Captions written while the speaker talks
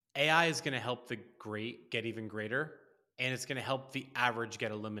AI is going to help the great get even greater, and it's going to help the average get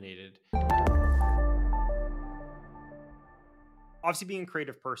eliminated. Obviously, being a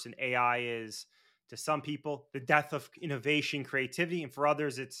creative person, AI is to some people the death of innovation, creativity, and for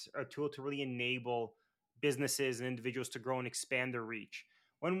others, it's a tool to really enable businesses and individuals to grow and expand their reach.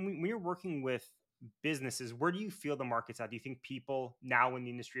 When you're working with businesses, where do you feel the market's at? Do you think people now in the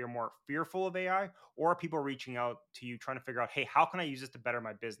industry are more fearful of AI, or are people reaching out to you trying to figure out, hey, how can I use this to better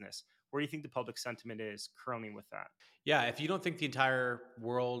my business? Where do you think the public sentiment is currently with that? Yeah, if you don't think the entire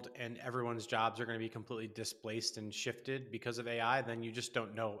world and everyone's jobs are going to be completely displaced and shifted because of AI, then you just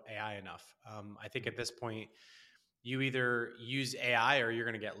don't know AI enough. I think at this point, you either use AI or you're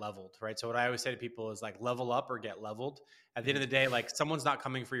going to get leveled, right? So what I always say to people is like level up or get leveled. At the end of the day, like someone's not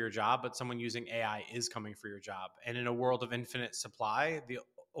coming for your job, but someone using AI is coming for your job. And in a world of infinite supply, the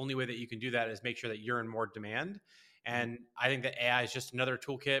only way that you can do that is make sure that you're in more demand. And I think that AI is just another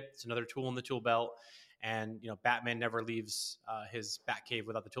toolkit. It's another tool in the tool belt. And Batman never leaves his Batcave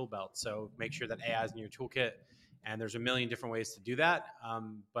without the tool belt. So make sure that AI is in your toolkit. And there's a million different ways to do that.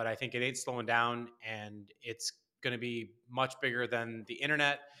 But I think it ain't slowing down, and it's going to be much bigger than the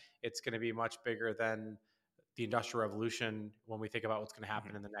internet. It's going to be much bigger than the industrial revolution when we think about what's going to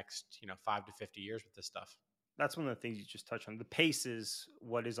happen in the next 5 to 50 years with this stuff. That's one of the things you just touched on. The pace is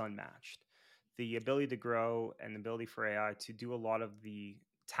what is unmatched. The ability to grow and the ability for AI to do a lot of the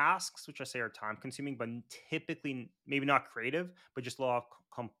tasks, which I say are time consuming, but typically maybe not creative, but just a lot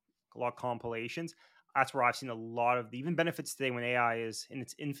of compilations. That's where I've seen a lot of the even benefits today when AI is in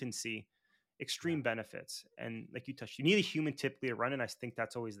its infancy, extreme benefits. And like you touched, you need a human typically to run it. I think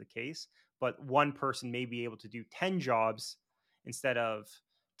that's always the case, but one person may be able to do 10 jobs instead of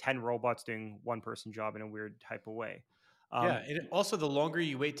 10 robots doing one person job in a weird type of way. Yeah. And also, the longer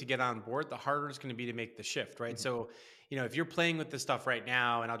you wait to get on board, the harder it's going to be to make the shift, right? So, if you're playing with this stuff right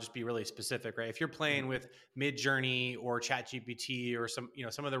now, and I'll just be really specific, right? If you're playing with Midjourney or ChatGPT or some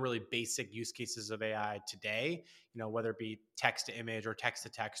of the really basic use cases of AI today, whether it be text to image or text to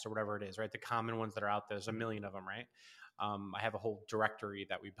text or whatever it is, right? The common ones that are out there, there's a million of them, right? I have a whole directory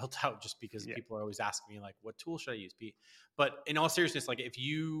that we built out just because people are always asking me, like, what tool should I use, Pete? But in all seriousness, like, if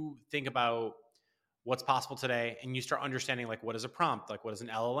you think about what's possible today and you start understanding, like, what is a prompt, like what is an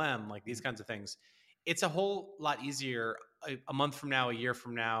LLM, like these kinds of things, it's a whole lot easier a month from now, a year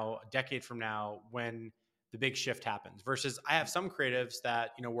from now, a decade from now, when the big shift happens. Versus I have some creatives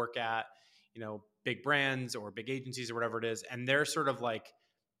that work at big brands or big agencies or whatever it is, and they're sort of like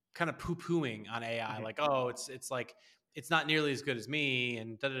kind of poo-pooing on AI, like, oh, it's like it's not nearly as good as me,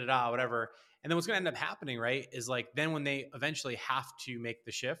 and da da da, whatever. And then what's going to end up happening, right, is like then when they eventually have to make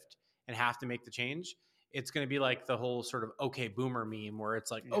the shift and have to make the change, it's going to be like the whole sort of okay boomer meme where it's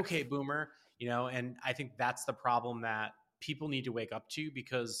like, okay boomer, and I think that's the problem that people need to wake up to,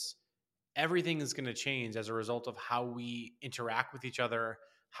 because everything is going to change as a result of how we interact with each other,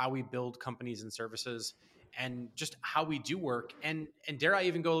 how we build companies and services, and just how we do work. And dare I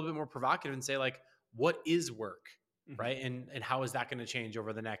even go a little bit more provocative and say, like, what is work, right? And how is that going to change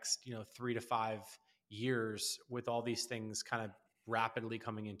over the next 3 to 5 years with all these things kind of rapidly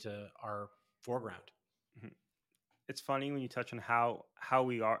coming into our foreground? It's funny when you touch on how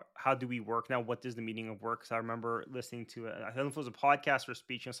do we work now? What is the meaning of work? Because I remember listening to I don't know if it was a podcast or a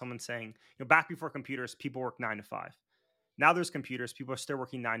speech, someone saying, back before computers, people work 9 to 5. Now there's computers, people are still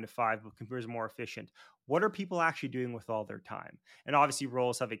working 9 to 5, but computers are more efficient. What are people actually doing with all their time? And obviously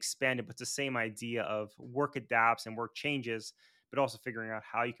roles have expanded, but it's the same idea of work adapts and work changes, but also figuring out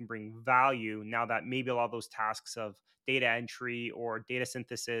how you can bring value now that maybe a lot of those tasks of data entry or data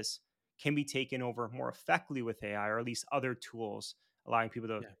synthesis can be taken over more effectively with AI, or at least other tools, allowing people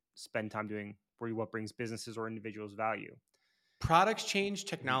to spend time doing what brings businesses or individuals value. Products change,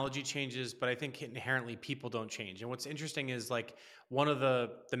 technology changes, but I think inherently people don't change. And what's interesting is, like, one of the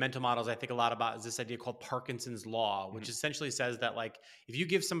mental models I think a lot about is this idea called Parkinson's law, which essentially says that, like, if you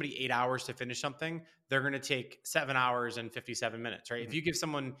give somebody 8 hours to finish something, they're going to take 7 hours and 57 minutes, right? If you give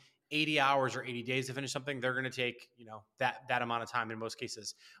someone 80 hours or 80 days to finish something, they're going to take, that amount of time in most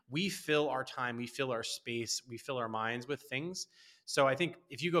cases. We fill our time, we fill our space, we fill our minds with things. So I think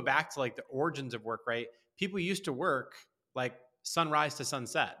if you go back to, like, the origins of work, right? People used to work like sunrise to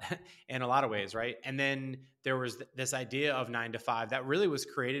sunset in a lot of ways, right? And then there was this idea of 9 to 5 that really was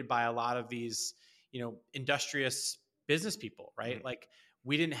created by a lot of these, industrious business people, right? Like,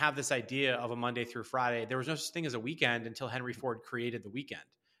 we didn't have this idea of a Monday through Friday. There was no such thing as a weekend until Henry Ford created the weekend,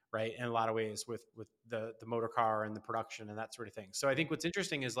 right? In a lot of ways with the motor car and the production and that sort of thing. So I think what's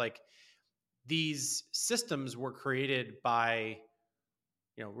interesting is, like, these systems were created by,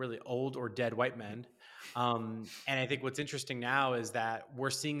 really old or dead white men And I think what's interesting now is that we're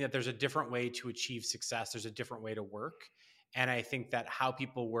seeing that there's a different way to achieve success. There's a different way to work. And I think that how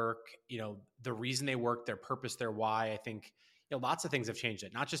people work, the reason they work, their purpose, their why, I think, lots of things have changed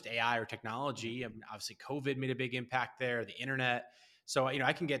it, not just AI or technology. I mean, obviously COVID made a big impact there, the internet. So,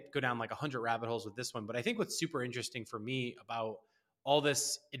 I can go down like 100 rabbit holes with this one, but I think what's super interesting for me about all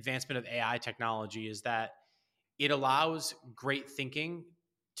this advancement of AI technology is that it allows great thinking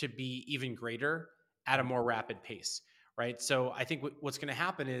to be even greater at a more rapid pace, right? So I think what's going to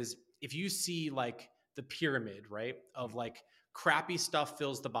happen is if you see like the pyramid, right, of like crappy stuff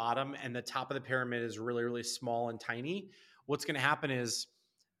fills the bottom and the top of the pyramid is really, really small and tiny, what's going to happen is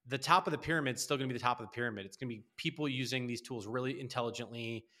the top of the pyramid is still going to be the top of the pyramid. It's going to be people using these tools really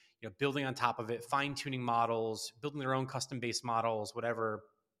intelligently, building on top of it, fine tuning models, building their own custom based models, whatever,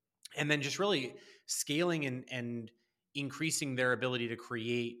 and then just really scaling and increasing their ability to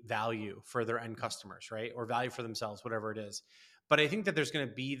create value for their end customers, right? Or value for themselves, whatever it is. But I think that there's going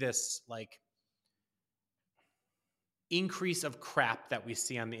to be this like increase of crap that we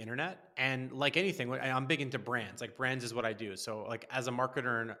see on the internet. And like anything, I'm big into brands. Like brands is what I do. So like as a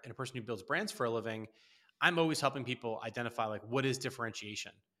marketer and a person who builds brands for a living, I'm always helping people identify like what is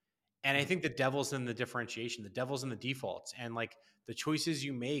differentiation. And I think the devil's in the differentiation, the devil's in the defaults. And like the choices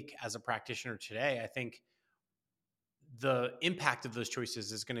you make as a practitioner today, I think the impact of those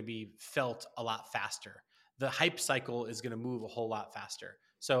choices is going to be felt a lot faster. The hype cycle is going to move a whole lot faster.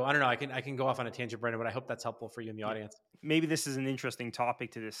 So I don't know. I can go off on a tangent, Brendan, but I hope that's helpful for you in the Yeah. audience. Maybe this is an interesting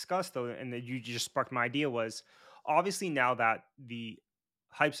topic to discuss, though, and that you just sparked my idea was obviously now that the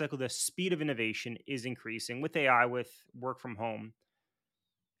hype cycle, the speed of innovation is increasing with AI, with work from home,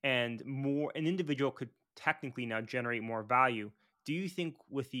 and more an individual could technically now generate more value. Do you think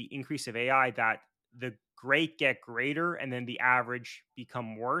with the increase of AI that the great get greater and then the average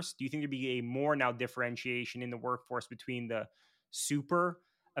become worse? Do you think there'd be a more now differentiation in the workforce between the super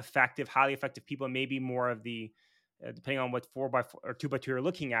effective, highly effective people and maybe more of the, depending on what 4x4 or 2x2 you're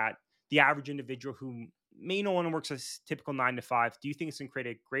looking at, the average individual who may no one works a typical 9 to 5? Do you think it's going to create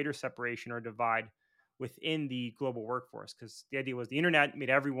a greater separation or divide within the global workforce? Because the idea was the internet made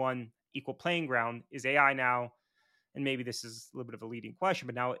everyone equal playing ground. Is AI now, and maybe this is a little bit of a leading question,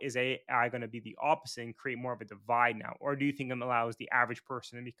 but now is AI going to be the opposite and create more of a divide now? Or do you think it allows the average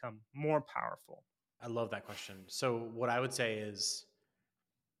person to become more powerful? I love that question. So what I would say is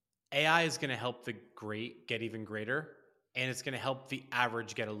AI is going to help the great get even greater, and it's going to help the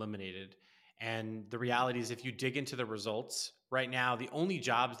average get eliminated. And the reality is, if you dig into the results right now, the only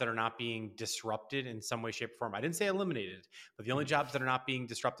jobs that are not being disrupted in some way, shape, or form, I didn't say eliminated, but the only jobs that are not being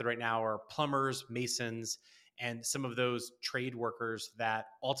disrupted right now are plumbers, masons, and some of those trade workers that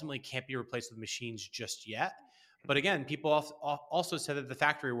ultimately can't be replaced with machines just yet. But again, people also said that the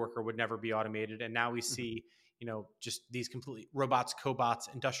factory worker would never be automated. And now we see just these completely robots,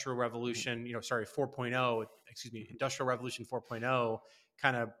 cobots, industrial revolution, 4.0, excuse me, industrial revolution 4.0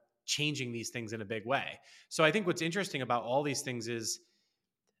 kind of changing these things in a big way. So I think what's interesting about all these things is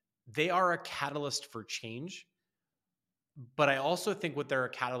they are a catalyst for change. But I also think what they're a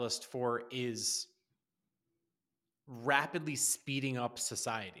catalyst for is rapidly speeding up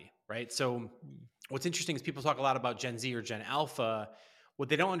society, right? So what's interesting is people talk a lot about Gen Z or Gen Alpha. What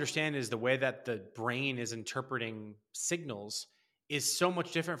they don't understand is the way that the brain is interpreting signals is so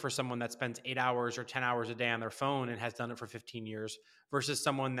much different for someone that spends 8 hours or 10 hours a day on their phone and has done it for 15 years versus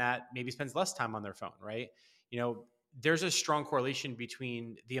someone that maybe spends less time on their phone, right? There's a strong correlation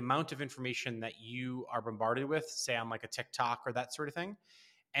between the amount of information that you are bombarded with, say on like a TikTok or that sort of thing,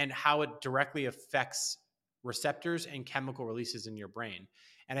 and how it directly affects receptors and chemical releases in your brain.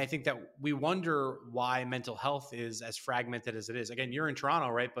 And I think that we wonder why mental health is as fragmented as it is. Again, you're in Toronto,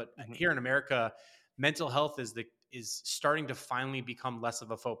 right? But here in America, mental health is starting to finally become less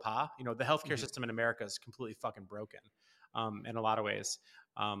of a faux pas. The healthcare system in America is completely fucking broken in a lot of ways.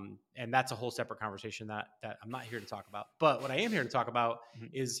 And that's a whole separate conversation that I'm not here to talk about. But what I am here to talk about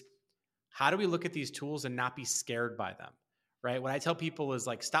is how do we look at these tools and not be scared by them? Right. What I tell people is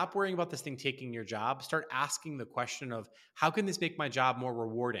like, stop worrying about this thing taking your job. Start asking the question of how can this make my job more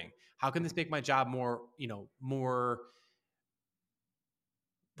rewarding? How can this make my job more, more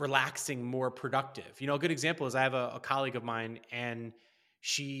relaxing, more productive? A good example is I have a colleague of mine and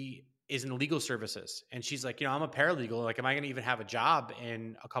she is in legal services. And she's like, I'm a paralegal. Like, am I going to even have a job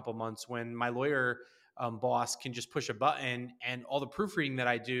in a couple months when my lawyer boss can just push a button and all the proofreading that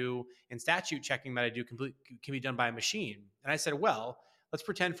I do and statute checking that I do can be done by a machine? And I said, well, let's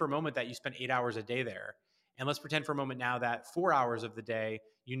pretend for a moment that you spend 8 hours a day there. And let's pretend for a moment now that 4 hours of the day,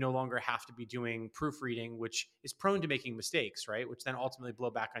 you no longer have to be doing proofreading, which is prone to making mistakes, right? Which then ultimately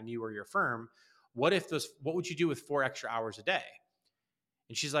blow back on you or your firm. what would you do with 4 extra hours a day?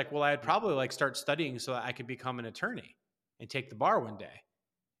 And she's like, well, I'd probably like start studying so that I could become an attorney and take the bar one day.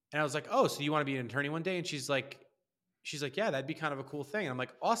 And I was like, oh, so you want to be an attorney one day? And she's like, yeah, that'd be kind of a cool thing. And I'm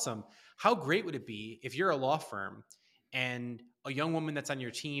like, awesome. How great would it be if you're a law firm and a young woman that's on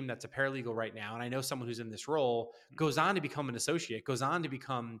your team that's a paralegal right now, and I know someone who's in this role, goes on to become an associate, goes on to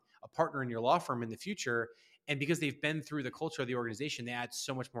become a partner in your law firm in the future. And because they've been through the culture of the organization, they add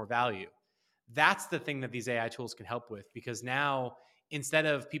so much more value. That's the thing that these AI tools can help with, because now instead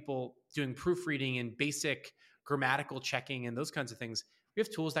of people doing proofreading and basic grammatical checking and those kinds of things, we have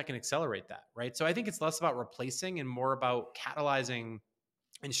tools that can accelerate that, right? So I think it's less about replacing and more about catalyzing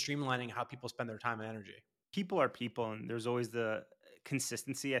and streamlining how people spend their time and energy. People are people, and there's always the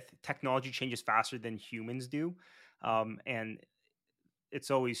consistency. Technology changes faster than humans do, and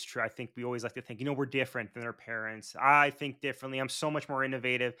it's always true. I think we always like to think, we're different than our parents. I think differently. I'm so much more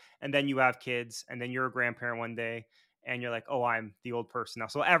innovative. And then you have kids, and then you're a grandparent one day, and you're like, oh, I'm the old person now.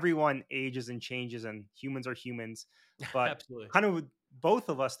 So everyone ages and changes, and humans are humans. But Absolutely. kind of with both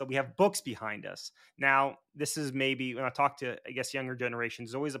of us, that we have books behind us. Now, this is maybe when I talk to, I guess, younger generations,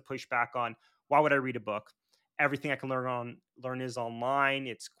 there's always a pushback on why would I read a book? Everything I can learn is online.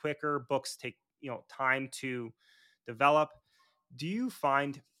 It's quicker. Books take time to develop. Do you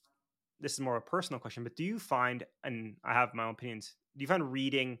find, this is more a personal question, but do you find, and I have my own opinions, do you find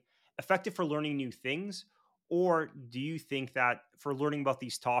reading effective for learning new things? Or do you think that for learning about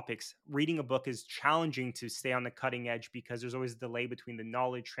these topics, reading a book is challenging to stay on the cutting edge because there's always a delay between the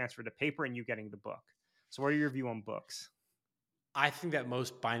knowledge transfer to paper and you getting the book? So what are your view on books? I think that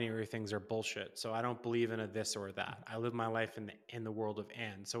most binary things are bullshit. So I don't believe in a this or that. I live my life in the world of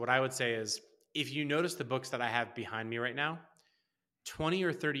and. So what I would say is, if you notice the books that I have behind me right now, 20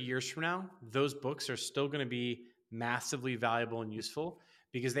 or 30 years from now, those books are still going to be massively valuable and useful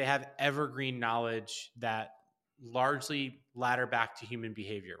because they have evergreen knowledge that largely ladder back to human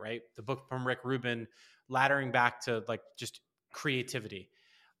behavior, right? The book from Rick Rubin, laddering back to like just creativity,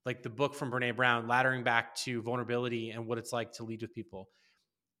 like the book from Brene Brown, laddering back to vulnerability and what it's like to lead with people.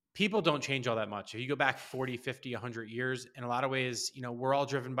 People don't change all that much. If you go back 40, 50, 100 years, in a lot of ways, we're all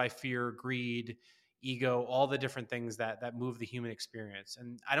driven by fear, greed, ego, all the different things that move the human experience.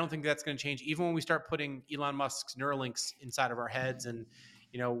 And I don't think that's going to change even when we start putting Elon Musk's Neuralinks inside of our heads. And,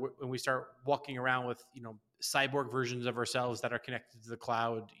 when we start walking around with, cyborg versions of ourselves that are connected to the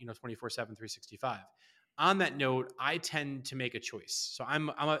cloud, 24/7, 365. On that note, I tend to make a choice. So I'm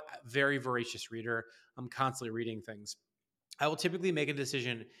a very voracious reader. I'm constantly reading things. I will typically make a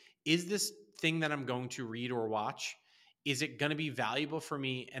decision. Is this thing that I'm going to read or watch, is it going to be valuable for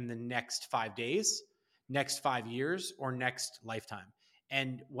me in the next 5 days, next 5 years, or next lifetime?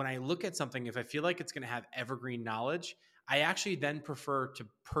 And when I look at something, if I feel like it's going to have evergreen knowledge, I actually then prefer to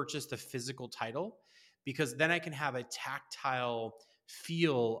purchase the physical title, because then I can have a tactile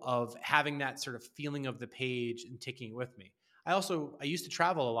feel of having that sort of feeling of the page and ticking with me. I used to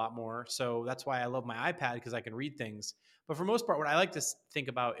travel a lot more. So that's why I love my iPad, because I can read things. But for most part, what I like to think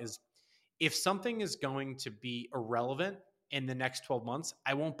about is, if something is going to be irrelevant in the next 12 months,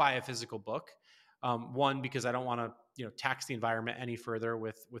 I won't buy a physical book. One, because I don't want to, tax the environment any further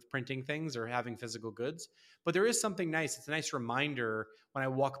with printing things or having physical goods. But there is something nice. It's a nice reminder when I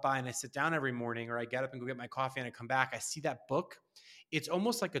walk by and I sit down every morning, or I get up and go get my coffee and I come back, I see that book. It's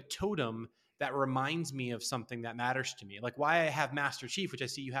almost like a totem that reminds me of something that matters to me. Like why I have Master Chief, which I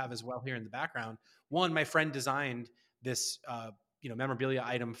see you have as well here in the background. One, my friend designed this memorabilia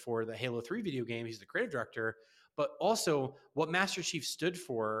item for the Halo 3 video game. He's the creative director. But also what Master Chief stood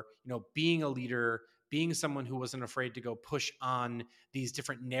for, being a leader, being someone who wasn't afraid to go push on these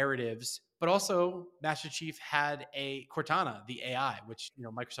different narratives. But also Master Chief had a Cortana, the AI, which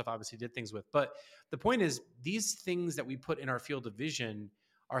Microsoft obviously did things with. But the point is, these things that we put in our field of vision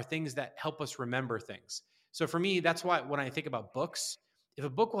are things that help us remember things. So for me, that's why when I think about books, if a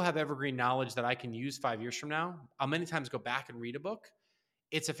book will have evergreen knowledge that I can use 5 years from now, I'll many times go back and read a book.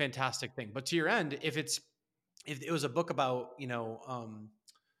 It's a fantastic thing. But to your end, if it was a book about,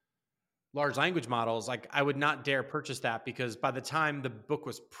 large language models, like I would not dare purchase that, because by the time the book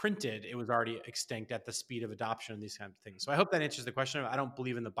was printed, it was already extinct at the speed of adoption and these kinds of things. So I hope that answers the question. I don't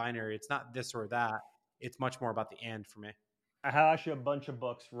believe in the binary. It's not this or that. It's much more about the and for me. I have actually a bunch of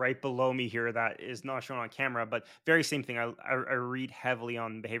books right below me here that is not shown on camera, but very same thing. I read heavily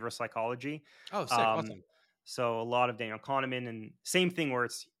on behavioral psychology. Oh, sick. Um, Awesome. so a lot of Daniel Kahneman, and same thing where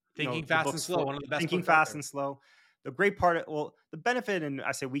it's, Thinking the Fast and book's Slow, for one of the best thinking books out fast there. and slow. The great part, the benefit and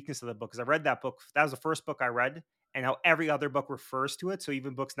I say weakness of the book is I read that book. That was the first book I read, and how every other book refers to it. So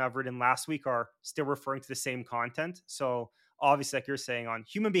even books now I've written last week are still referring to the same content. So obviously, like you're saying on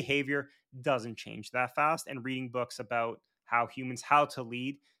human behavior, doesn't change that fast. And reading books about how to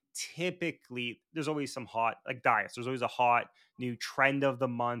lead, typically there's always some hot, like diets. There's always a hot new trend of the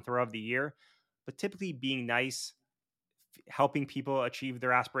month or of the year. But typically being nice, helping people achieve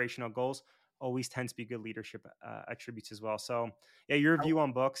their aspirational goals always tends to be good leadership attributes as well. So yeah, your view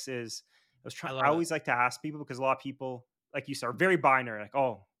on books is, I I love it. always like to ask people, because a lot of people, like you said, are very binary, like,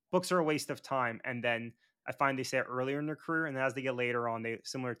 oh, books are a waste of time. And then I find they say it earlier in their career, and then as they get later on, they,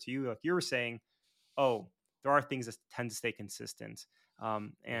 similar to you, like you were saying, oh, there are things that tend to stay consistent.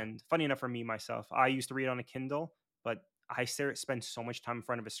 Yeah. And funny enough, for me myself, I used to read on a Kindle, but I spend so much time in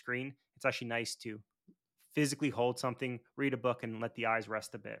front of a screen. It's actually nice to physically hold something, read a book, and let the eyes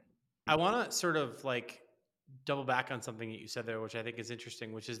rest a bit. I want to sort of like double back on something that you said there, which I think is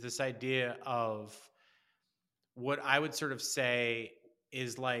interesting, which is this idea of what I would sort of say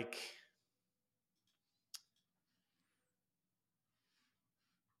is like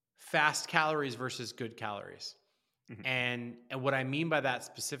fast calories versus good calories. Mhm. And what I mean by that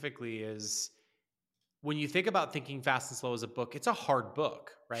specifically is when you think about Thinking Fast and Slow as a book, it's a hard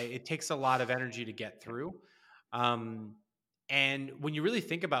book, right? It takes a lot of energy to get Yeah. through. Um, and when you really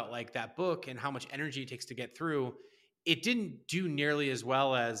think about like that book and how much energy it takes to get through, it didn't do nearly as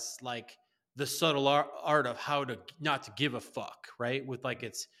well as like the subtle art of how to not to give a fuck, right? With like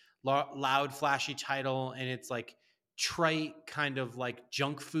its loud, flashy title and it's like trite kind of like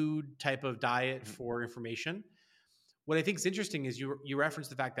junk food type of diet Mhm. for information. What I think is interesting is you reference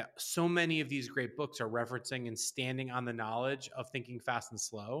the fact that so many of these great books are referencing and standing on the knowledge of Thinking Fast and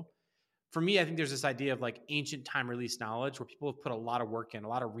Slow. For me, I think there's this idea of like ancient time release knowledge where people have put a lot of work in, a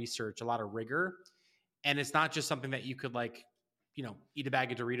lot of research, a lot of rigor, and it's not just something that you could like, eat a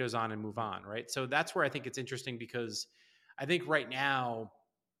bag of Doritos on and move on, right? So that's where I think it's interesting because I think right now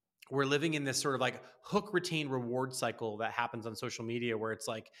we're living in this sort of like hook retain reward cycle that happens on social media where it's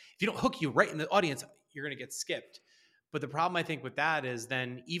like if you don't hook you right in the audience you're going to get skipped. But the problem I think with that is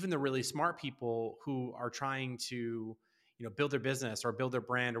then even the really smart people who are trying to build their business or build their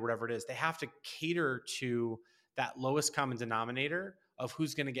brand or whatever it is, they have to cater to that lowest common denominator of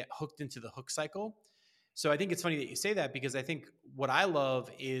who's going to get hooked into the hook cycle. So I think it's funny that you say that because I think what I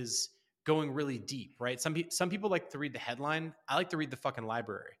love is going really deep, right? Some people like to read the headline. I like to read the fucking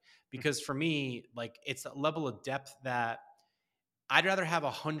library Mhm. because for me, like it's a level of depth that I'd rather have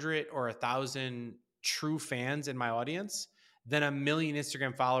 100 or 1,000 true fans in my audience than a million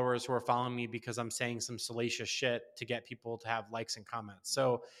Instagram followers who are following me because I'm saying some salacious shit to get people to have likes and comments.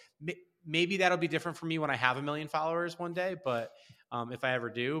 So maybe that'll be different for me when I have a million followers one day, but if I ever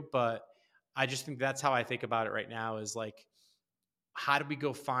do, but I just think that's how I think about it right now is like, how do we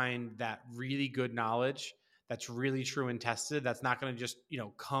go find that really good knowledge that's really true and tested that's not going to just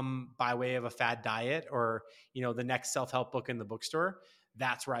come by way of a fad diet or the next self-help book in the bookstore.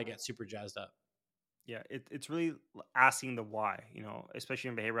 That's where I get super jazzed up. Yeah, it's really asking the why, especially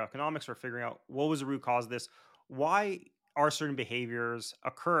in behavioral economics, or figuring out what was the root cause of this. Why are certain behaviors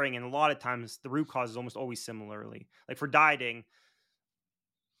occurring? And a lot of times the root cause is almost always similarly. Like for dieting,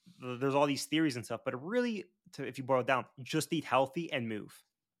 there's all these theories and stuff, but really, if you boil it down, just eat healthy and move.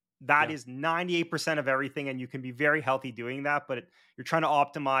 That Yeah, is 98% of everything, and you can be very healthy doing that. But you're trying to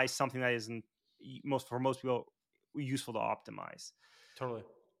optimize something that isn't most people useful to optimize. totally.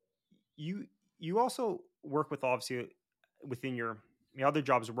 You you also work with, obviously, within your other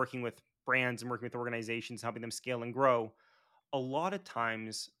jobs, working with brands and working with organizations, helping them scale and grow. A lot of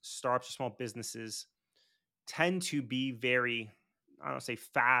times, startups or small businesses tend to be very, I don't say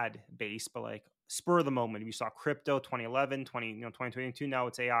fad based, but like spur of the moment. You saw crypto 2011, 2022, now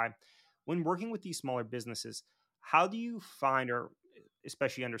it's AI. When working with these smaller businesses, how do you find, or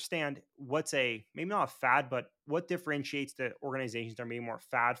especially understand, what's a, maybe not a fad, but what differentiates the organizations that are maybe more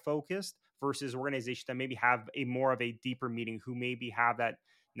fad focused versus organizations that maybe have a more of a deeper meaning, who maybe have that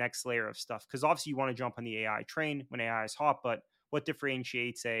next layer of stuff? Because obviously you want to jump on the AI train when AI is hot, but what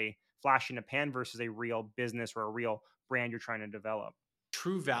differentiates a flash in a pan versus a real business or a real brand you're trying to develop?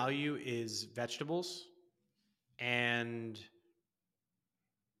 True value is vegetables and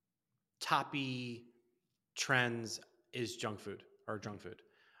toppy trends is junk food or Mhm. junk food.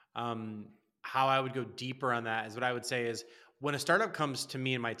 Um, how I would go deeper on that is what I would say is when a startup comes to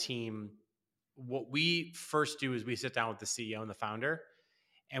me and my team, what we first do is we sit down with the CEO and the founder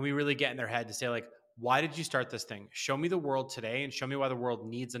and we really get in their head to say like, why did you start this thing? Show me the world today and show me why the world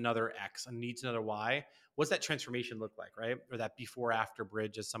needs another X and needs another Y. What's that transformation look like, right? Or that before after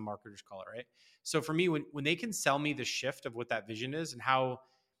bridge, as some marketers call it, right? So for me, when they can sell me the shift of what that vision is and how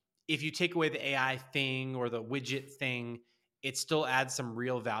if you take away the AI thing or the widget thing, it still adds some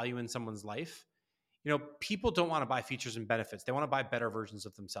real value in someone's life. People don't want to buy features and benefits. They want to buy better versions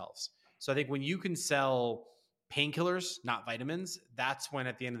of themselves. So I think when you can sell painkillers, not vitamins, that's when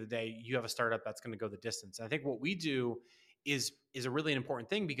at the end of the day, you have a startup that's going to go the distance. And I think what we do is a really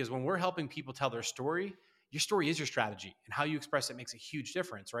important thing, because when we're helping people tell their story, your story is your strategy, and how you express it makes a huge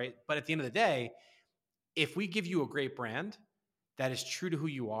difference, right? But at the end of the day, if we give you a great brand that is true to who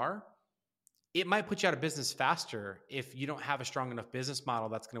you are, it might put you out of business faster if you don't have a strong enough business model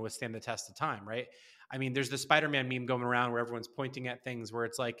that's going to withstand the test of time, right? I mean, there's the Spider-Man meme going around where everyone's pointing at things where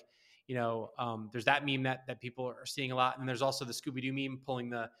it's like, there's that meme that people are seeing a lot, and there's also the Scooby-Doo meme pulling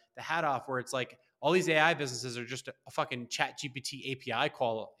the hat off, where it's like all these AI businesses are just a fucking Chat GPT API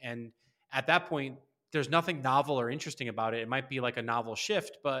call, and at that point, there's nothing novel or interesting about it. It might be like a novel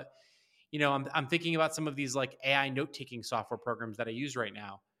shift, but I'm thinking about some of these like AI note-taking software programs that I use right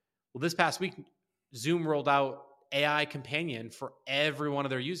now. Well, this past week, Zoom rolled out AI Companion for every one of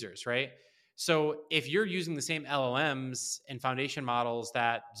their users, right? So if you're using the same LLMs and foundation models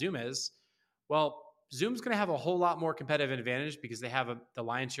that Zoom is, well, Zoom's going to have a whole lot more competitive advantage because they have the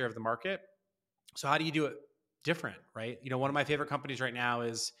lion's share of the market. So how do you do it different, right? One of my favorite companies right now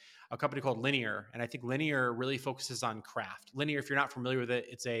is a company called Linear, and I think Linear really focuses on craft. Linear, if you're not familiar with it,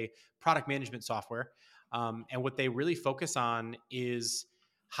 it's a product management software, and what they really focus on is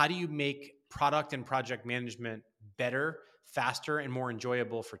how do you make product and project management better, faster, and more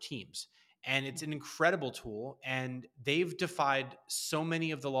enjoyable for teams. And it's an incredible tool, and they've defied so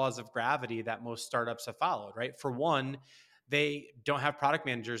many of the laws of gravity that most startups have followed, right? For one, they don't have product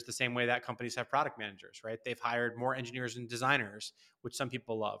managers the same way that companies have product managers, right? They've hired more engineers and designers, which some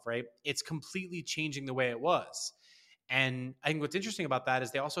people love, right? It's completely changing the way it was. And I think what's interesting about that is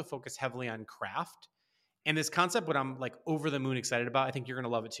they also focus heavily on craft. And this concept, what I'm like over the moon excited about, I think you're going to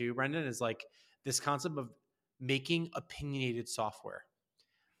love it too, Brendan, is like this concept of making opinionated software.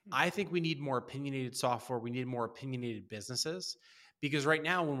 I think we need more opinionated software. We need more opinionated businesses, because right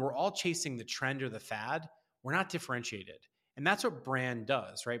now, when we're all chasing the trend or the fad, we're not differentiated. And that's what brand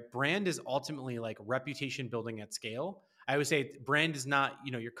does, right? Brand is ultimately like reputation building at scale. I would say brand is not,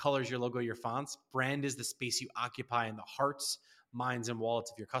 your colors, your logo, your fonts. Brand is the space you occupy in the hearts, minds, and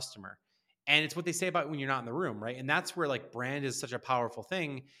wallets of your customer. And it's what they say about when you're not in the room, right? And that's where like brand is such a powerful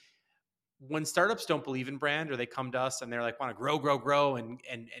thing. When startups don't believe in brand, or they come to us and they're like, want to grow and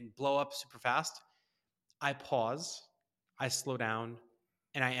blow up super fast, I pause, I slow down,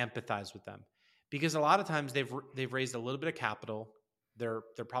 and I empathize with them, because a lot of times they've raised a little bit of capital. They're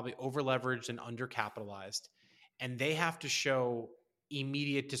probably over leveraged and undercapitalized, and they have to show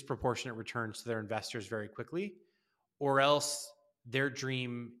immediate disproportionate returns to their investors very quickly, or else their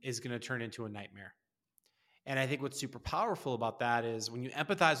dream is going to turn into a nightmare. And I think what's super powerful about that is when you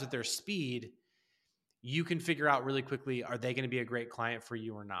empathize with their speed, you can figure out really quickly, are they going to be a great client for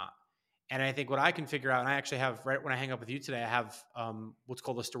you or not? And I think what I can figure out, and I actually have, right when I hang up with you today, I have what's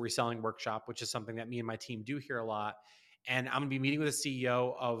called a story selling workshop, which is something that me and my team do here a lot. And I'm going to be meeting with a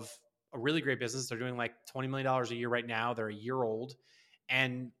CEO of a really great business. They're doing like $20 million a year right now. They're a year old,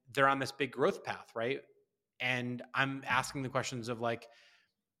 and they're on this big growth path, right? And I'm asking the questions of like,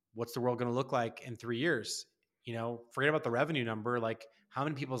 what's the world going to look like in 3 years? Forget about the revenue number. Like, how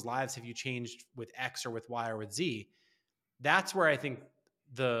many people's lives have you changed with X or with Y or with Z? That's where I think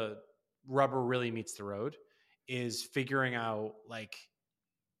the rubber really meets the road, is figuring out like,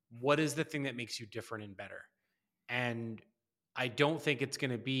 what is the thing that makes you different and better? And I don't think it's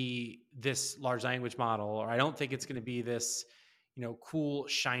going to be this large language model, or I don't think it's going to be this, cool,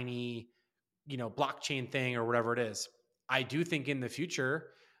 shiny, blockchain thing or whatever it is. I do think in the future,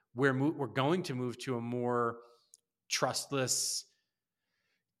 we're going to move to a more trustless,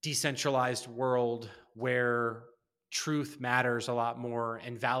 decentralized world where truth matters a lot more,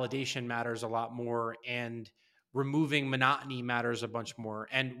 and validation matters a lot more, and removing monotony matters a bunch more.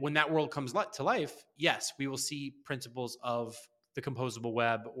 And when that world comes to life, yes, we will see principles of the composable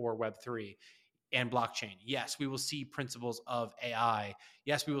web or Web3 and blockchain. Yes, we will see principles of AI.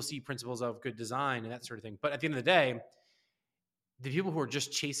 Yes, we will see principles of good design and that sort of thing. But at the end of the day, the people who are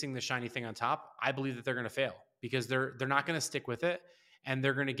just chasing the shiny thing on top, I believe that they're going to fail, because they're not going to stick with it, and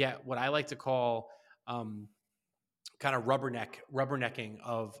they're going to get what I like to call kind of rubbernecking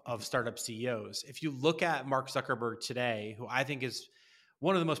of startup CEOs. If you look at Mark Zuckerberg today, who I think is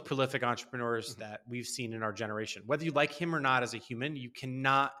one of the most prolific entrepreneurs that we've seen in our generation, whether you like him or not as a human, you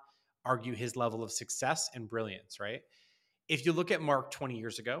cannot argue his level of success and brilliance, right? If you look at Mark 20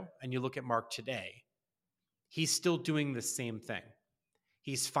 years ago and you look at Mark today, he's still doing the same thing.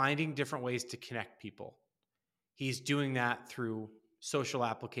 He's finding different ways to connect people. He's doing that through social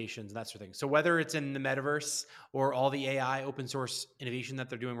applications and that sort of thing. So whether it's in the metaverse or all the AI open source innovation that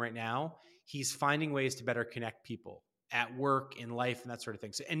they're doing right now, he's finding ways to better connect people. at work, in life, and that sort of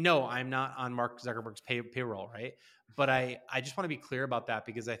thing. So, and no, I'm not on Mark Zuckerberg's payroll, right? But I just want to be clear about that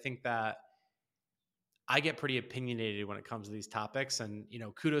because I think that I get pretty opinionated when it comes to these topics. And,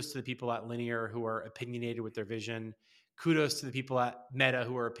 kudos to the people at Linear who are opinionated with their vision. Kudos to the people at Meta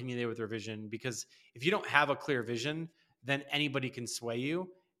who are opinionated with their vision. Because if you don't have a clear vision, then anybody can sway you.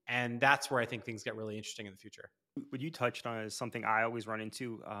 And that's where I think things get really interesting in the future. What you touched on is something I always run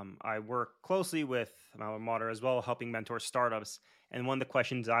into. I work closely with my alma mater as well, helping mentor startups. And one of the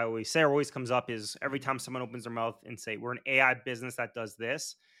questions I always say, or always comes up, is every time someone opens their mouth and say, "We're an AI business that does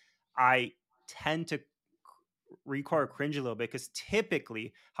this," I tend to recoil or cringe a little bit because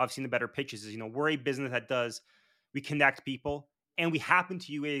typically how I've seen the better pitches is, we're a business that does, we connect people and we happen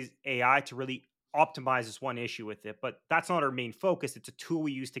to use AI to really optimize this one issue with it. But that's not our main focus. It's a tool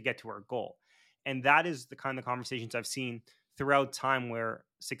we use to get to our goal. And that is the kind of conversations I've seen throughout time where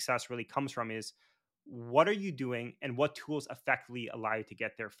success really comes from is what are you doing and what tools effectively allow you to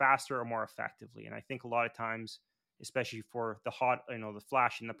get there faster or more effectively. And I think a lot of times, especially for the hot, the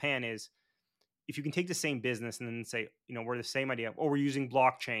flash in the pan is if you can take the same business and then say, we're the same idea, or we're using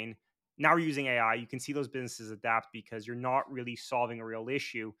blockchain, now we're using AI, you can see those businesses adapt because you're not really solving a real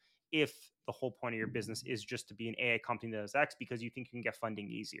issue if the whole point of your business is just to be an AI company that does X because you think you can get funding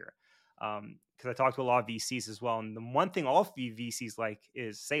easier. Because I talked to a lot of VCs as well. And the one thing all VCs like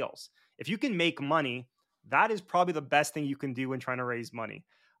is sales. If you can make money, that is probably the best thing you can do when trying to raise money,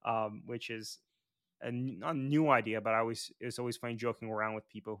 which is not a new idea, but it's always funny joking around with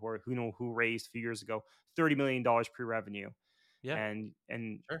people who raised a few years ago $30 million pre-revenue, Yeah, and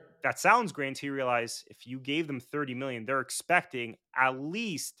sure. that sounds great until you realize if you gave them 30 million, they're expecting at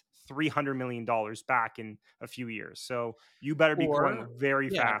least $300 million back in a few years. So you better be growing Or, very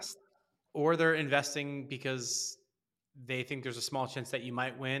yeah, fast. or they're investing because they think there's a small chance that you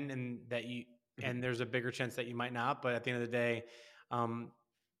might win Mhm, and there's a bigger chance that you might not. But at the end of the day, um,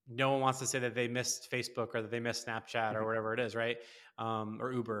 no one wants to say that they missed Facebook or that they missed Snapchat or mhm, whatever it is, right?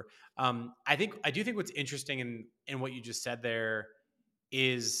 Or Uber. I do think what's interesting in what you just said there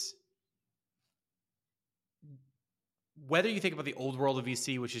is whether you think about the old world of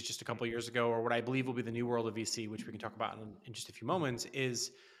VC, which is just a mhm, couple of years ago, or what I believe will be the new world of VC, which we can talk about in just a few mhm, moments,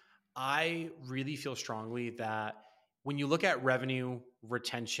 is I really feel strongly that when you look at revenue,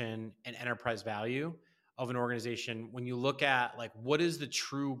 retention, and enterprise value of an organization, when you look at like what is the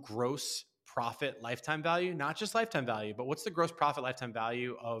true gross profit lifetime value, not just lifetime value, but what's the gross profit lifetime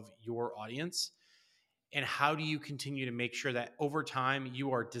value of your audience? And how do you continue to make sure that over time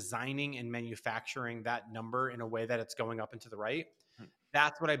you are designing and manufacturing that number in a way that it's going up and to the right? mhm,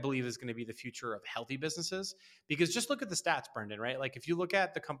 That's what I believe is going to be the future of healthy businesses. Because just look at the stats, Brendan, right? Like if you look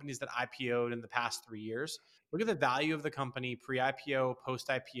at the companies that IPO'd in the past 3 years, look at the value of the company pre-IPO,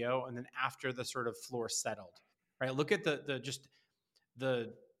 post-IPO, and then after the sort of floor settled, right? Look at the just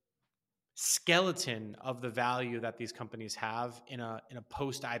the skeleton of the value that these companies have in a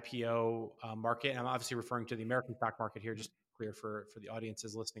post IPO market. And I'm obviously referring to the American stock market here, mhm. just clear for the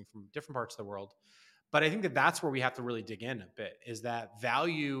audiences listening from different parts of the world. But I think that that's where we have to really dig in a bit. Is that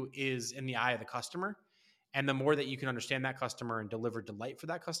value is in the eye of the customer, and the more that you can understand that customer and deliver delight for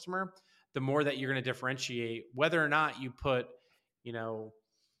that customer, the more that you're going to differentiate whether or not you put, you know,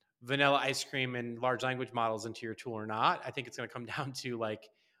 vanilla ice cream and large language models into your tool or not. I think it's going to come down to like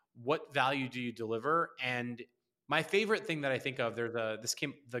what value do you deliver? And my favorite thing that I think of,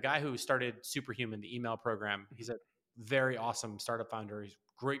 the guy who started Superhuman, the email program. He's a very awesome startup founder. He's a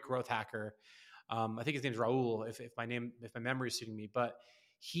great growth hacker. I think his name's Raul, if my memory is suiting me, but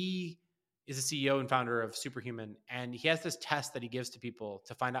he is the CEO and founder of Superhuman, and he has this test that he gives to people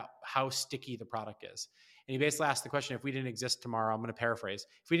to find out how sticky the product is. And he basically asked the question: if we didn't exist tomorrow, I'm going to paraphrase.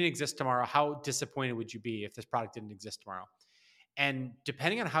 If we didn't exist tomorrow, how disappointed would you be if this product didn't exist tomorrow? And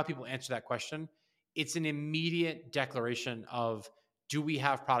depending on how people answer that question, it's an immediate declaration of do we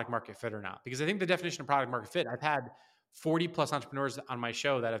have product market fit or not? Because I think the definition of product market fit, I've had 40 plus entrepreneurs on my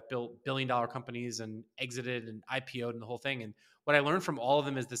show that have built billion-dollar companies and exited and IPO'd and the whole thing. And what I learned from all of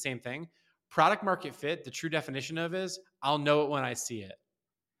them is the same thing. Product market fit, the true definition of is I'll know it when I see it.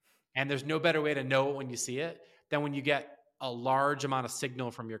 And there's no better way to know it when you see it than when you get a large amount of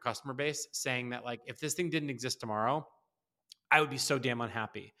signal from your customer base saying that, like, if this thing didn't exist tomorrow, I would be so damn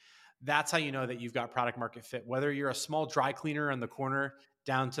unhappy. That's how you know that you've got product market fit. Whether you're a small dry cleaner on the corner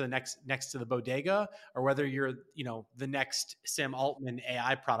down to the next to the bodega, or whether you're, the next Sam Altman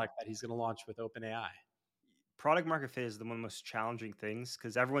AI product that he's going to launch with OpenAI. Product market fit is the one of the most challenging things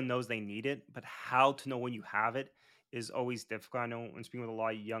because everyone knows they need it, but how to know when you have it is always difficult. I know when speaking with a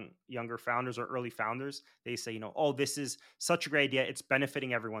lot of younger founders or early founders, they say, oh, this is such a great idea. It's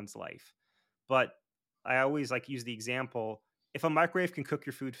benefiting everyone's life. But I always like use the example, if a microwave can cook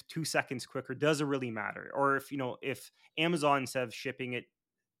your food 2 seconds quicker, does it really matter? Or if Amazon, instead of shipping it,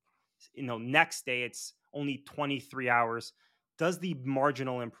 next day it's only 23 hours, does the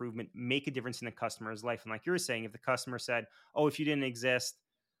marginal improvement make a difference in the customer's life? And like you're saying, if the customer said, oh, if you didn't exist,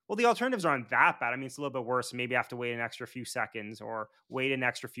 well, the alternatives aren't that bad. I mean, it's a little bit worse. Maybe I have to wait an extra few seconds or wait an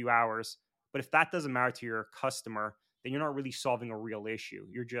extra few hours. But if that doesn't matter to your customer, then you're not really solving a real issue.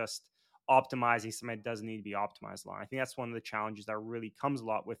 You're just optimizing something that doesn't need to be optimized on. I think that's one of the challenges that really comes a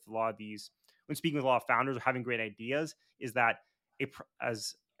lot with a lot of these, when speaking with a lot of founders or having great ideas, is that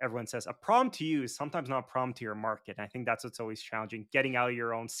as everyone says, a problem to you is sometimes not a problem to your market. And I think that's what's always challenging, getting out of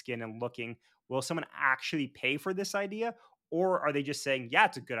your own skin and looking, will someone actually pay for this idea? Or are they just saying, yeah,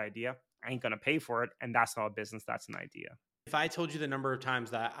 it's a good idea, I ain't going to pay for it? And that's not a business, that's an idea. If I told you the number of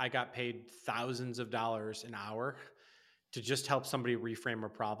times that I got paid thousands of dollars an hour to just help somebody reframe a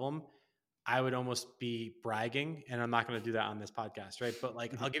problem, I would almost be bragging. And I'm not going to do that on this podcast, right? But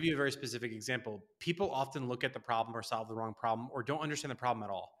like, I'll give you a very specific example. People often look at the problem or solve the wrong problem or don't understand the problem at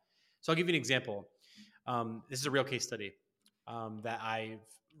all. So I'll give you an example. This is a real case study that I've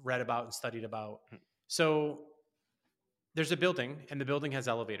read about and studied about. So there's a building, and the building has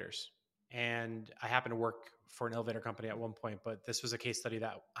elevators. And I happen to work for an elevator company at one point, but this was a case study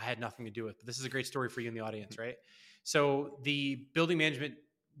that I had nothing to do with. But this is a great story for you in the audience, right? So the building management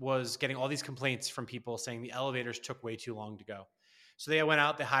was getting all these complaints from people saying the elevators took way too long to go. So they went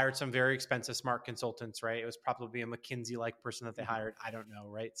out, they hired some very expensive smart consultants, right? It was probably a McKinsey-like person that they hired. I don't know,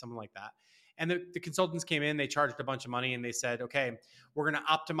 right? Someone like that. And the consultants came in, they charged a bunch of money, and they said, okay, we're going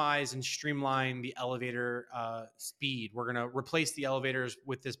to optimize and streamline the elevator speed. We're going to replace the elevators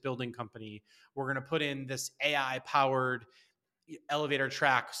with this building company. We're going to put in this AI-powered elevator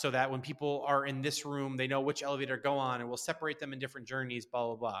track so that when people are in this room, they know which elevator to go on, and we'll separate them in different journeys, blah,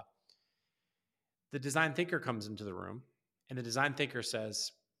 blah, blah. The design thinker comes into the room, and the design thinker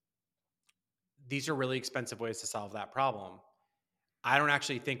says, these are really expensive ways to solve that problem. I don't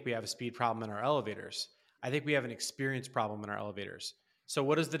actually think we have a speed problem in our elevators. I think we have an experience problem in our elevators. So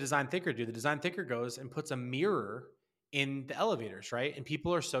what does the design thinker do? The design thinker goes and puts a mirror in the elevators, right? And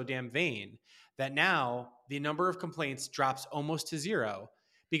people are so damn vain that now the number of complaints drops almost to zero.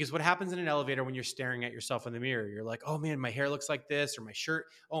 Because what happens in an elevator when you're staring at yourself in the mirror? You're like, oh man, my hair looks like this, or my shirt.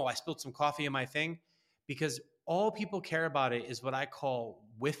 Oh, I spilled some coffee in my thing. Because all people care about it is what I call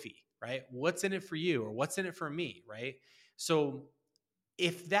whiffy, right? What's in it for you, or what's in it for me, right? So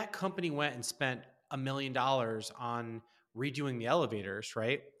if that company went and spent $1 million on redoing the elevators,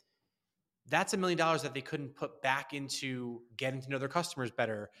 right? That's $1 million that they couldn't put back into getting to know their customers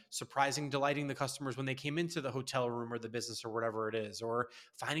better, surprising, delighting the customers when they came into the hotel room or the business or whatever it is, or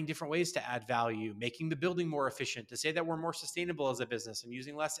finding different ways to add value, making the building more efficient, to say that we're more sustainable as a business and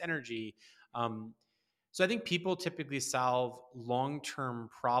using less energy. So I think people typically solve long-term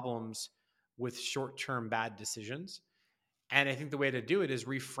problems with short-term bad decisions. And I think the way to do it is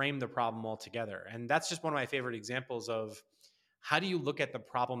reframe the problem altogether. And that's just one of my favorite examples of how do you look at the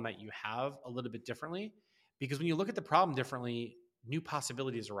problem that you have a little bit differently? Because when you look at the problem differently, new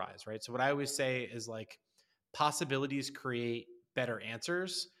possibilities arise, right? So what I always say is like, possibilities create better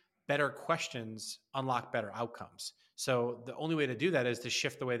answers, better questions unlock better outcomes. So the only way to do that is to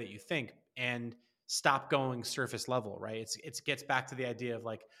shift the way that you think and stop going surface level, right? It gets back to the idea of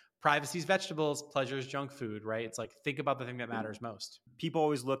like, privacy's vegetables, pleasure's junk food, right? It's like, think about the thing that matters most. People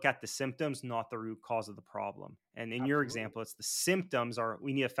always look at the symptoms, not the root cause of the problem. And in your example, it's the symptoms are,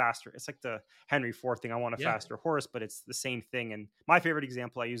 we need a faster, it's like the Henry Ford thing, I want a faster horse, but it's the same thing. And my favorite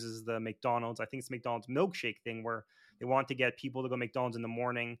example I use is the McDonald's. I think it's McDonald's milkshake thing, where they want to get people to go McDonald's in the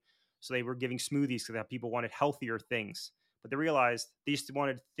morning. So they were giving smoothies because people wanted healthier things. But they realized they just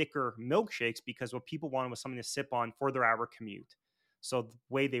wanted thicker milkshakes because what people wanted was something to sip on for their hour commute. So the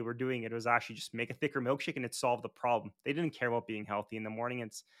way they were doing it was actually just make a thicker milkshake and it solved the problem. They didn't care about being healthy in the morning.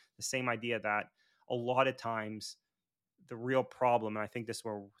 It's the same idea that a lot of times the real problem, and I think this is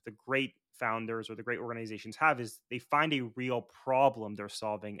where the great founders or the great organizations have, is they find a real problem they're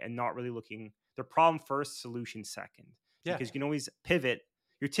solving and not really looking their problem first, solution second. Yeah. Because you can always pivot.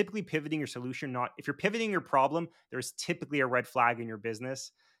 You're typically pivoting your solution, not if you're pivoting your problem, there's typically a red flag in your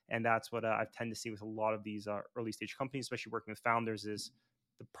business. And that's what I tend to see with a lot of these early stage companies, especially working with founders, is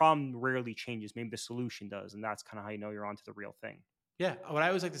the problem rarely changes. Maybe the solution does. And that's kind of how you know you're onto the real thing. Yeah. What I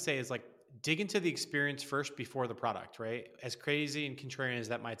always like to say is like, dig into the experience first before the product, right? As crazy and contrarian as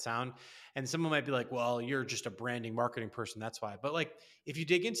that might sound. And someone might be like, well, you're just a branding marketing person. That's why. But like, if you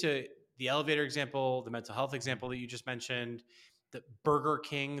dig into the elevator example, the mental health example that you just mentioned, the Burger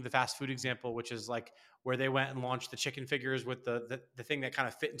King, the fast food example, which is like where they went and launched the chicken figures with the thing that kind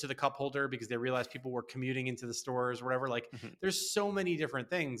of fit into the cup holder because they realized people were commuting into the stores or whatever. Like Mhm. there's so many different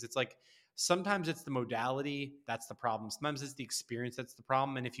things. It's like sometimes it's the modality that's the problem. Sometimes it's the experience that's the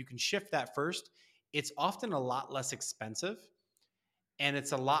problem. And if you can shift that first, it's often a lot less expensive and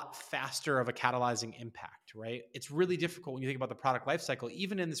it's a lot faster of a catalyzing impact, right? It's really difficult when you think about the product lifecycle,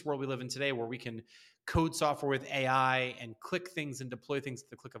 even in this world we live in today where we can code software with AI and click things and deploy things at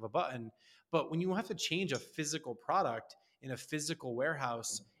the click of a button. But when you have to change a physical product in a physical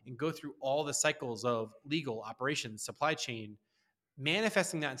warehouse and go through all the cycles of legal operations, supply chain,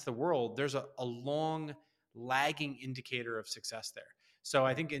 manifesting that into the world, there's a long lagging indicator of success there. So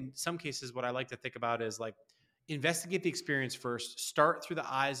I Mhm. think in some cases, what I like to think about is like investigate the experience first, start through the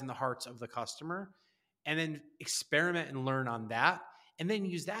eyes and the hearts of the customer, and then experiment and learn on that. And then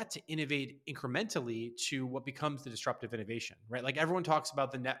use that to innovate incrementally to what becomes the disruptive innovation, right? Like everyone talks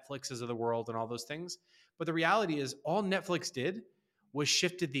about the Netflixes of the world and all those things. But the reality is, all Netflix did was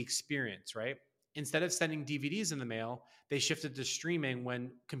shifted the experience, right? Instead of sending DVDs in the mail, they shifted to streaming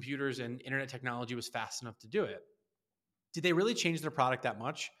when computers and internet technology was fast enough to do it. Did they really change their product that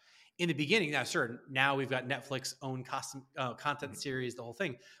much? In the beginning, now, sure, now we've got Netflix own custom content Mhm. series, the whole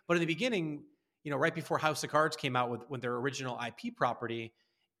thing. But in the beginning, right before House of Cards came out with their original IP property,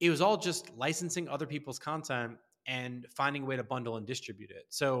 it was all just licensing other people's content and finding a way to bundle and distribute it.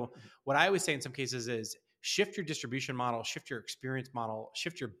 So Mhm. what I always say in some cases is shift your distribution model, shift your experience model,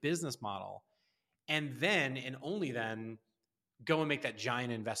 shift your business model, and then and only then go and make that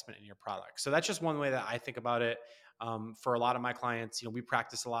giant investment in your product. So that's just one way that I think about it. For a lot of my clients, we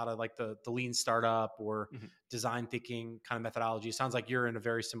practice a lot of like the lean startup or Mhm. design thinking kind of methodology. It sounds like you're in a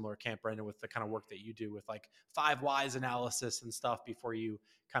very similar camp, Brandon, with the kind of work that you do with like 5 whys analysis and stuff before you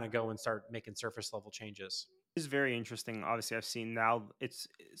kind of go and start making surface level changes. It's very interesting. Obviously, I've seen now it's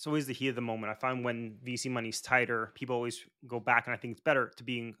always the heat of the moment. I find when VC money's tighter, people always go back, and I think it's better to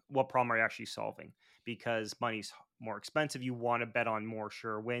being what problem are you actually solving because money's more expensive. You want to bet on more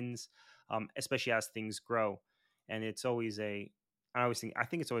sure wins, especially as things grow. And it's always a I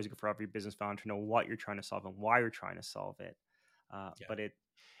think it's always good for every business founder to know what you're trying to solve and why you're trying to solve it. Yeah. But it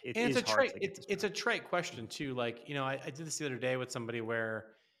And it's is a hard trite, to get it's this it's right. a trite question too. Like, I did this the other day with somebody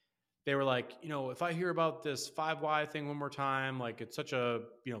where they were like, if I hear about this 5 why thing one more time, like it's such a,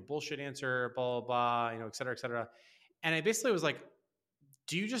 bullshit answer, blah, blah, blah, et cetera, et cetera. And I basically was like,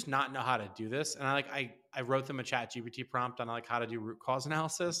 do you just not know how to do this? And I wrote them a chat GPT prompt on like how to do root cause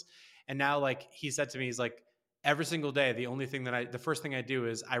analysis. And now like he said to me, he's like, every single day, the first thing I do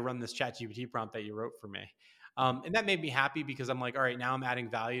is I run this chat GPT prompt that you wrote for me. Mhm. And that made me happy because I'm like, all right, now I'm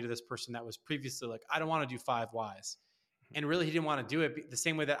adding value to this person that was previously like, I don't want to do 5 whys. And really he didn't want to do it the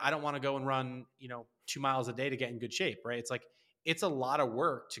same way that I don't want to go and run 2 miles a day to get in good shape, right? It's like it's a lot of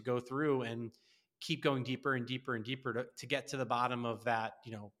work to go through and keep going deeper and deeper and deeper to get to the bottom of that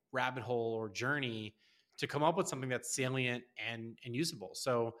rabbit hole or journey to come up with something that's salient and usable.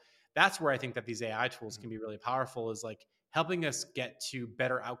 So that's where I think that these AI tools Mhm. can be really powerful, is like helping us get to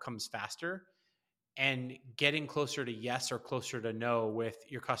better outcomes faster and getting closer to yes or closer to no with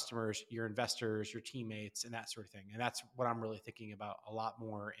your customers, your investors, your teammates, and that sort of thing. And that's what I'm really thinking about a lot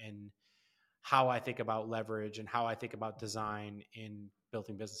more in how I think about leverage and how I think about design in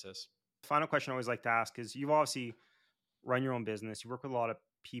building businesses. Final question I always like to ask is you've obviously run your own business, you work with a lot of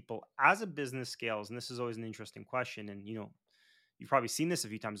people. As a business scales, and this is always an interesting question, and you've probably seen this a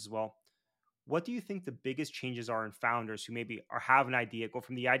few times as well. What do you think the biggest changes are in founders who maybe have an idea, go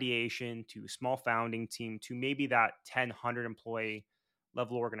from the ideation to small founding team to maybe that 10, 100 employee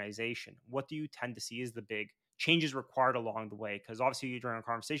level organization? What do you tend to see is the big changes required along the way? Because obviously, during our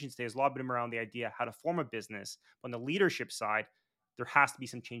conversation today, there's a lot been around the idea how to form a business. But on the leadership side, there has to be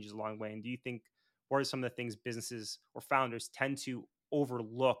some changes along the way. And do you think what are some of the things businesses or founders tend to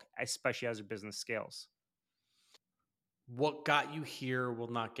overlook, especially as their business scales? What got you here will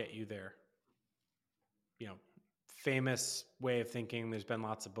not get you there. You know, famous way of thinking. There's been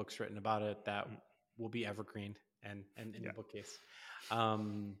lots of books written about it that Mhm. will be evergreen and in the Yeah. bookcase.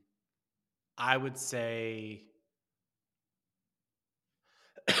 Um, I would say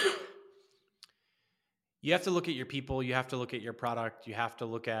you have to look at your people, you have to look at your product, you have to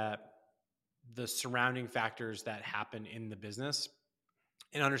look at the surrounding factors that happen in the business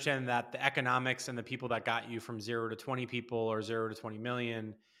and understand that the economics and the people that got you from 0 to 20 people or 0 to 20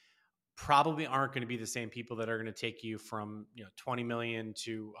 million probably aren't going to be the same people that are going to take you from 20 million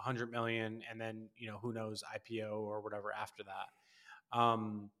to 100 million and then who knows, IPO or whatever after that.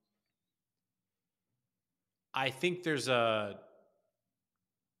 I think there's a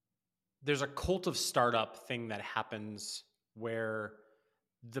cult of startup thing that happens where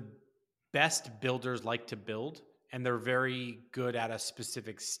the best builders like to build, and they're very good at a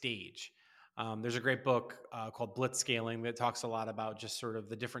specific stage. There's a great book called Blitzscaling that talks a lot about just sort of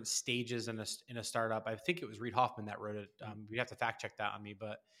the different stages in a startup. I think it was Reid Hoffman that wrote it. We'd have to fact check that on me,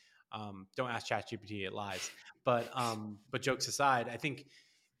 but don't ask ChatGPT; it lies. But jokes aside, I think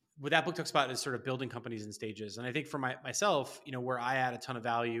what that book talks about is sort of building companies in stages. And I think for myself, where I add a ton of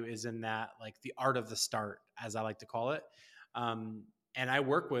value is in that, like, the art of the start, as I like to call it. And I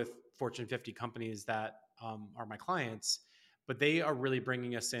work with Fortune 50 companies that are my clients, but they are really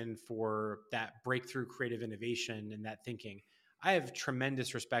bringing us in for that breakthrough creative innovation and that thinking. I have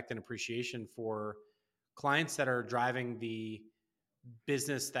tremendous respect and appreciation for clients that are driving the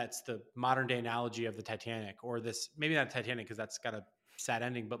business that's the modern day analogy of the Titanic, or this, maybe not Titanic because that's got a sad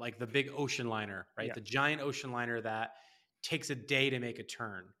ending, but like the big ocean liner, right? Yeah. The giant ocean liner that takes a day to make a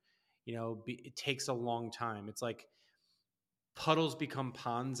turn. It takes a long time. It's like puddles become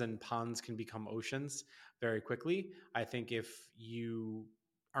ponds and ponds can become oceans very quickly. I think if you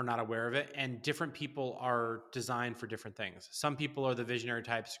are not aware of it, and different people are designed for different things. Some people are the visionary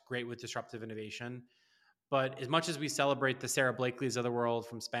types, great with disruptive innovation. But as much as we celebrate the Sarah Blakeleys of the world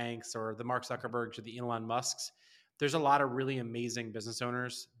from Spanx, or the Mark Zuckerbergs or the Elon Musks, there's a lot of really amazing business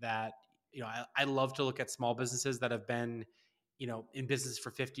owners that, I love to look at small businesses that have been, in business for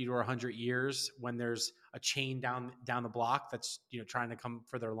 50 or 100 years, when there's a chain down the block that's, trying to come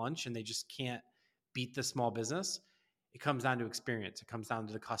for their lunch and they just can't beat the small business. It comes down to experience. It comes down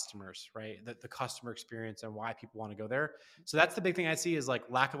to the customers, right? The customer experience and why people want to go there. So that's the big thing I see, is like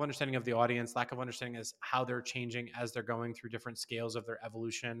lack of understanding of the audience, lack of understanding as how they're changing as they're going through different scales of their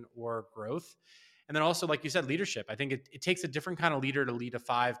evolution or growth. And then also, like you said, leadership. I think it takes a different kind of leader to lead a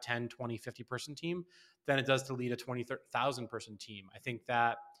 5, 10, 20, 50 person team than it does to lead a 20,000 person team. I think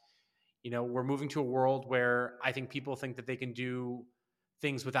that, we're moving to a world where I think people think that they can do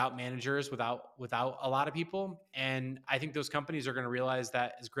things without managers, without a lot of people. And I think those companies are going to realize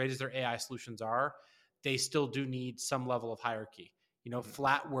that as great as their AI solutions are, they still do need some level of hierarchy.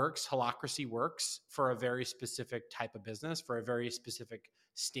 Flat works, holacracy works for a very specific type of business, for a very specific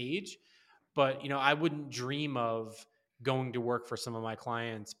stage. But, I wouldn't dream of going to work for some of my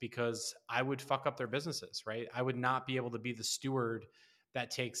clients because I would fuck up their businesses, right? I would not be able to be the steward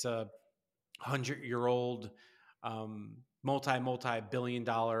that takes a 100-year-old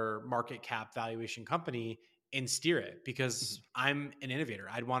multi-billion-dollar market cap valuation company and steer it, because I'm an innovator.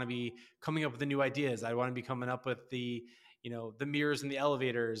 I'd want to be coming up with the new ideas. I want to be coming up with the mirrors and the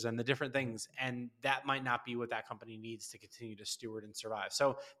elevators and the different things. And that might not be what that company needs to continue to steward and survive.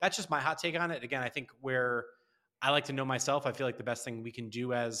 So that's just my hot take on it. Again, I think where I like to know myself, I feel like the best thing we can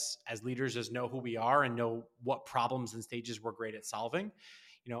do as leaders is know who we are and know what problems and stages we're great at solving.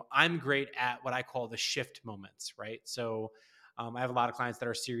 I'm great at what I call the shift moments, right? So I have a lot of clients that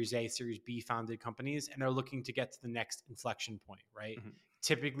are Series A, Series B founded companies, and they're looking to get to the next inflection point, right? Mm-hmm.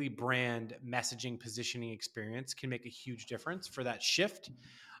 Typically, brand, messaging, positioning, experience can make a huge difference for that shift.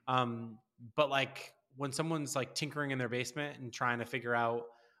 But like when someone's like tinkering in their basement and trying to figure out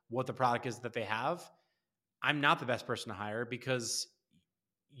what the product is that they have, I'm not the best person to hire, because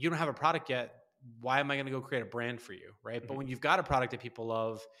you don't have a product yet. Why am I going to go create a brand for you, right? Mm-hmm. But when you've got a product that people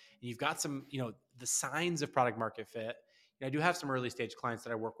love and you've got some, the signs of product market fit, I do have some early stage clients that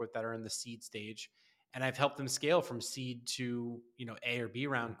I work with that are in the seed stage, and I've helped them scale from seed to, A or B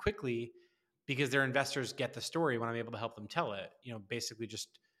round quickly, because their investors get the story when I'm able to help them tell it, basically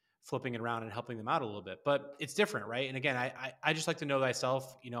just flipping it around and helping them out a little bit. But it's different, right? And again, I just like to know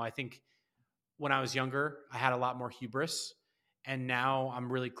thyself. I think when I was younger, I had a lot more hubris. And now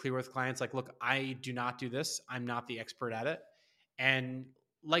I'm really clear with clients, like, look, I do not do this. I'm not the expert at it. And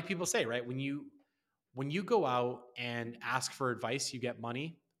like people say, right, when you go out and ask for advice, you get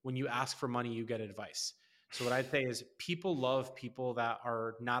money. When you ask for money, you get advice. So what I'd say is people love people that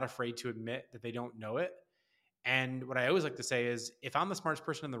are not afraid to admit that they don't know it. And what I always like to say is, if I'm the smartest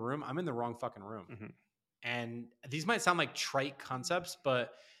person in the room, I'm in the wrong fucking room. Mm-hmm. And these might sound like trite concepts,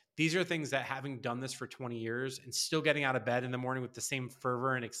 but these are things that, having done this for 20 years and still getting out of bed in the morning with the same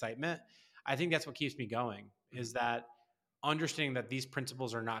fervor and excitement, I think that's what keeps me going, is that understanding that these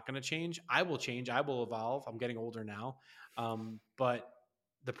principles are not going to change. I will change. I will evolve. I'm getting older now. But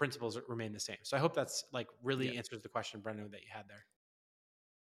the principles remain the same. So I hope that's like really answers the question, Brendan, that you had there.